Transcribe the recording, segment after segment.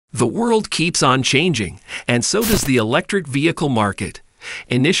The world keeps on changing, and so does the electric vehicle market.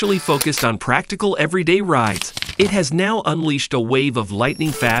 Initially focused on practical everyday rides, it has now unleashed a wave of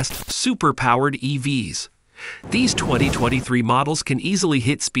lightning-fast, super-powered EVs. These 2023 models can easily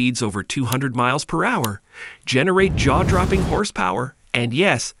hit speeds over 200 miles per hour, generate jaw-dropping horsepower, and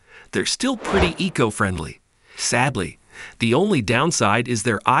yes, they're still pretty eco-friendly. Sadly, the only downside is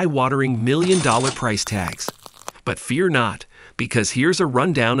their eye-watering million-dollar price tags. But fear not, because here's a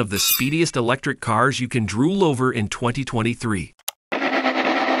rundown of the speediest electric cars you can drool over in 2023.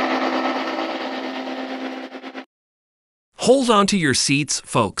 Hold on to your seats,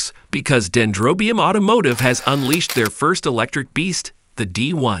 folks, because Dendrobium Automotive has unleashed their first electric beast, the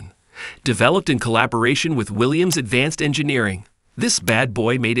D1. Developed in collaboration with Williams Advanced Engineering, this bad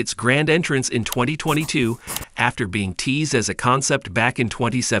boy made its grand entrance in 2022 after being teased as a concept back in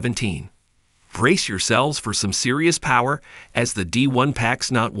 2017. Brace yourselves for some serious power, as the D1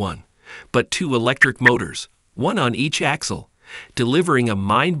 packs not one, but two electric motors, one on each axle, delivering a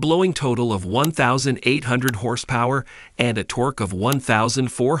mind-blowing total of 1,800 horsepower and a torque of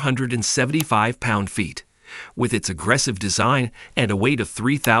 1,475 pound-feet. With its aggressive design and a weight of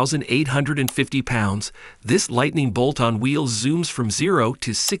 3,850 pounds, this lightning bolt on wheels zooms from 0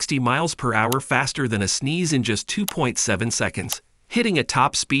 to 60 miles per hour faster than a sneeze in just 2.7 seconds, hitting a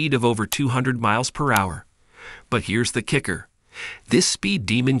top speed of over 200 miles per hour. But here's the kicker. This speed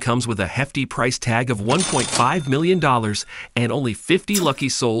demon comes with a hefty price tag of $1.5 million, and only 50 lucky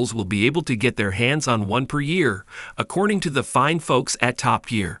souls will be able to get their hands on one per year, according to the fine folks at Top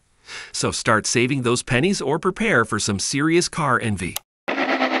Gear. So start saving those pennies or prepare for some serious car envy.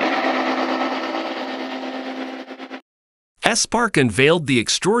 Aspark unveiled the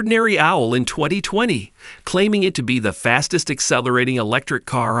extraordinary Owl in 2020, claiming it to be the fastest accelerating electric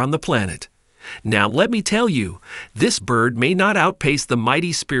car on the planet. Now let me tell you, this bird may not outpace the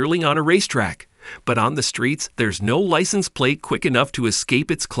mighty Speirling on a racetrack, but on the streets there's no license plate quick enough to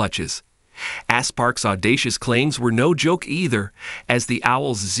escape its clutches. Aspark's audacious claims were no joke either, as the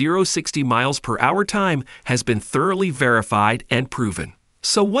Owl's 0-60 miles per hour time has been thoroughly verified and proven.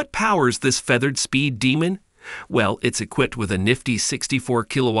 So what powers this feathered speed demon? Well, it's equipped with a nifty 64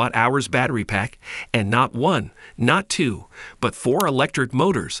 kilowatt-hours battery pack, and not one, not two, but 4 electric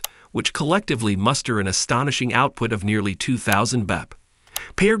motors, which collectively muster an astonishing output of nearly 2,000 BP.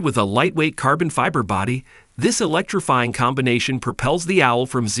 Paired with a lightweight carbon fiber body, this electrifying combination propels the Owl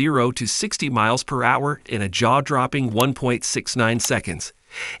from 0 to 60 miles per hour in a jaw-dropping 1.69 seconds,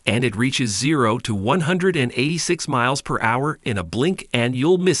 and it reaches 0 to 186 miles per hour in a blink and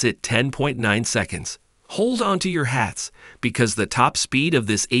you'll miss it 10.9 seconds. Hold on to your hats, because the top speed of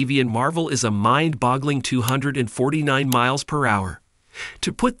this avian marvel is a mind-boggling 249 miles per hour.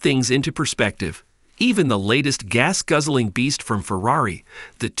 To put things into perspective, even the latest gas-guzzling beast from Ferrari,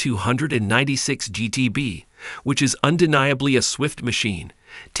 the 296 GTB, which is undeniably a swift machine,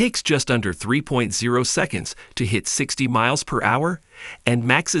 takes just under 3.0 seconds to hit 60 miles per hour and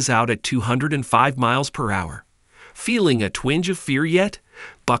maxes out at 205 miles per hour. Feeling a twinge of fear yet?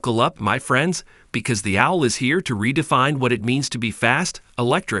 Buckle up, my friends, because the Owl is here to redefine what it means to be fast,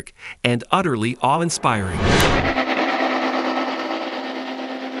 electric, and utterly awe-inspiring.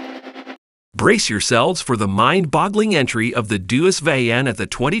 Brace yourselves for the mind-boggling entry of the Deus Vayanne at the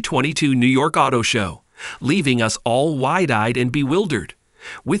 2022 New York Auto Show, leaving us all wide-eyed and bewildered.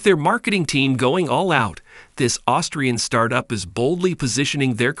 With their marketing team going all out, this Austrian startup is boldly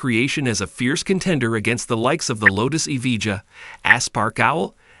positioning their creation as a fierce contender against the likes of the Lotus Evija, Aspark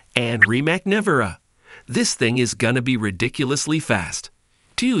Owl, and Rimac Nevera. This thing is gonna be ridiculously fast.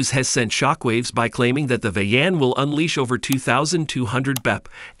 Deus has sent shockwaves by claiming that the Vayanne will unleash over 2,200 BP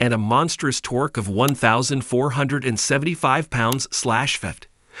and a monstrous torque of 1,475 pounds/ft.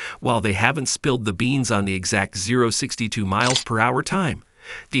 While they haven't spilled the beans on the exact 0-62 miles per hour time,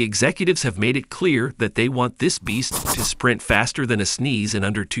 the executives have made it clear that they want this beast to sprint faster than a sneeze in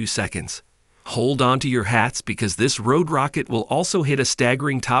under 2 seconds. Hold on to your hats, because this road rocket will also hit a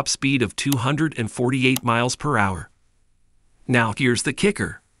staggering top speed of 248 miles per hour. Now here's the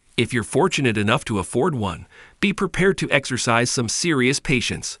kicker. If you're fortunate enough to afford one, be prepared to exercise some serious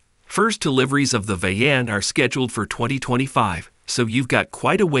patience. First deliveries of the Vayanne are scheduled for 2025, so you've got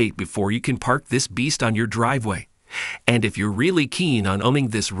quite a wait before you can park this beast on your driveway. And if you're really keen on owning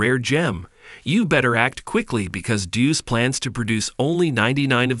this rare gem, you better act quickly, because Deus plans to produce only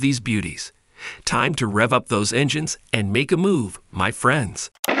 99 of these beauties. Time to rev up those engines and make a move, my friends.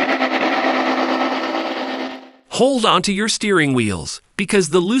 Hold on to your steering wheels, because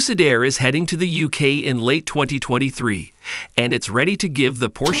the Lucid Air is heading to the UK in late 2023, and it's ready to give the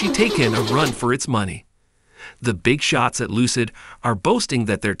Porsche Taycan a run for its money. The big shots at Lucid are boasting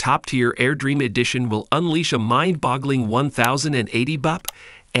that their top-tier AirDream Edition will unleash a mind-boggling 1,080 bp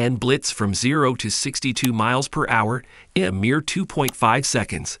and blitz from 0 to 62 miles per hour in a mere 2.5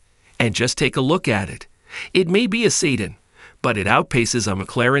 seconds. And just take a look at it. It may be a sedan, but it outpaces a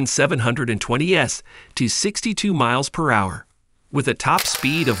McLaren 720S to 62 miles per hour. With a top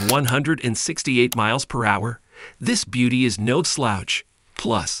speed of 168 miles per hour, this beauty is no slouch.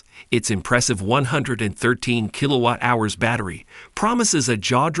 Plus, its impressive 113 kilowatt-hours battery promises a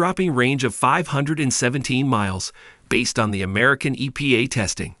jaw-dropping range of 517 miles based on the American EPA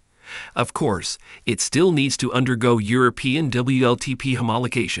testing. Of course, it still needs to undergo European WLTP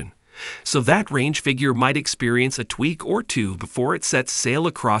homologation, so that range figure might experience a tweak or two before it sets sail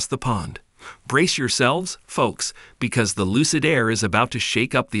across the pond. Brace yourselves, folks, because the Lucid Air is about to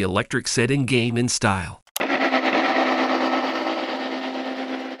shake up the electric sedan game in style.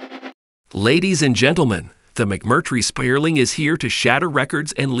 Ladies and gentlemen, the McMurtry Speirling is here to shatter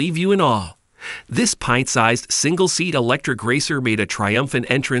records and leave you in awe. This pint-sized single-seat electric racer made a triumphant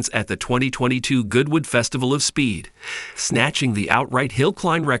entrance at the 2022 Goodwood Festival of Speed, snatching the outright hill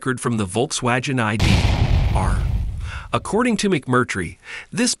climb record from the Volkswagen ID.R. According to McMurtry,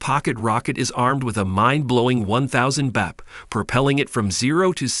 this pocket rocket is armed with a mind-blowing 1,000 bp, propelling it from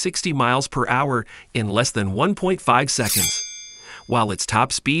 0 to 60 miles per hour in less than 1.5 seconds. While its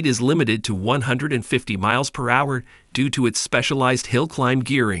top speed is limited to 150 miles per hour due to its specialized hill climb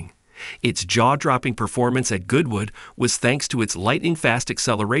gearing, its jaw-dropping performance at Goodwood was thanks to its lightning-fast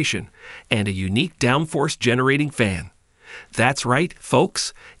acceleration and a unique downforce-generating fan. That's right,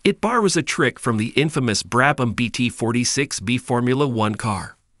 folks, it borrows a trick from the infamous Brabham BT46B Formula One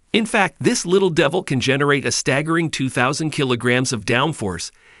car. In fact, this little devil can generate a staggering 2,000 kilograms of downforce,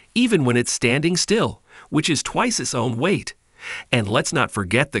 even when it's standing still, which is twice its own weight. And let's not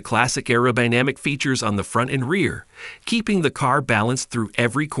forget the classic aerodynamic features on the front and rear, keeping the car balanced through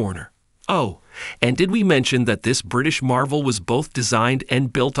every corner. Oh, and did we mention that this British marvel was both designed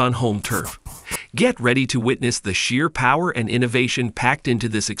and built on home turf? Get ready to witness the sheer power and innovation packed into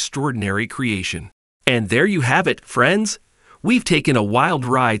this extraordinary creation. And there you have it, friends. We've taken a wild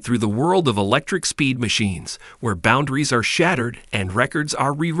ride through the world of electric speed machines, where boundaries are shattered and records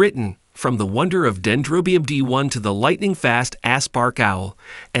are rewritten. From the wonder of Dendrobium D1 to the lightning-fast Aspark Owl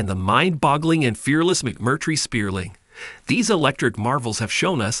and the mind-boggling and fearless McMurtry Speirling, these electric marvels have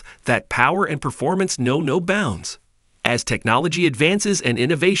shown us that power and performance know no bounds. As technology advances and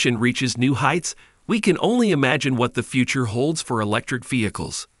innovation reaches new heights, we can only imagine what the future holds for electric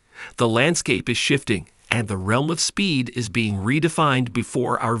vehicles. The landscape is shifting, and the realm of speed is being redefined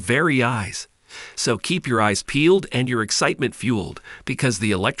before our very eyes. So keep your eyes peeled and your excitement fueled, because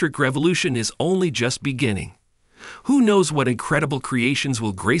the electric revolution is only just beginning. Who knows what incredible creations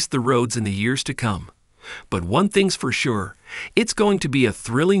will grace the roads in the years to come? But one thing's for sure, it's going to be a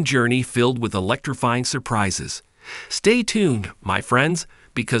thrilling journey filled with electrifying surprises. Stay tuned, my friends,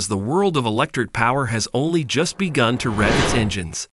 because the world of electric power has only just begun to rev its engines.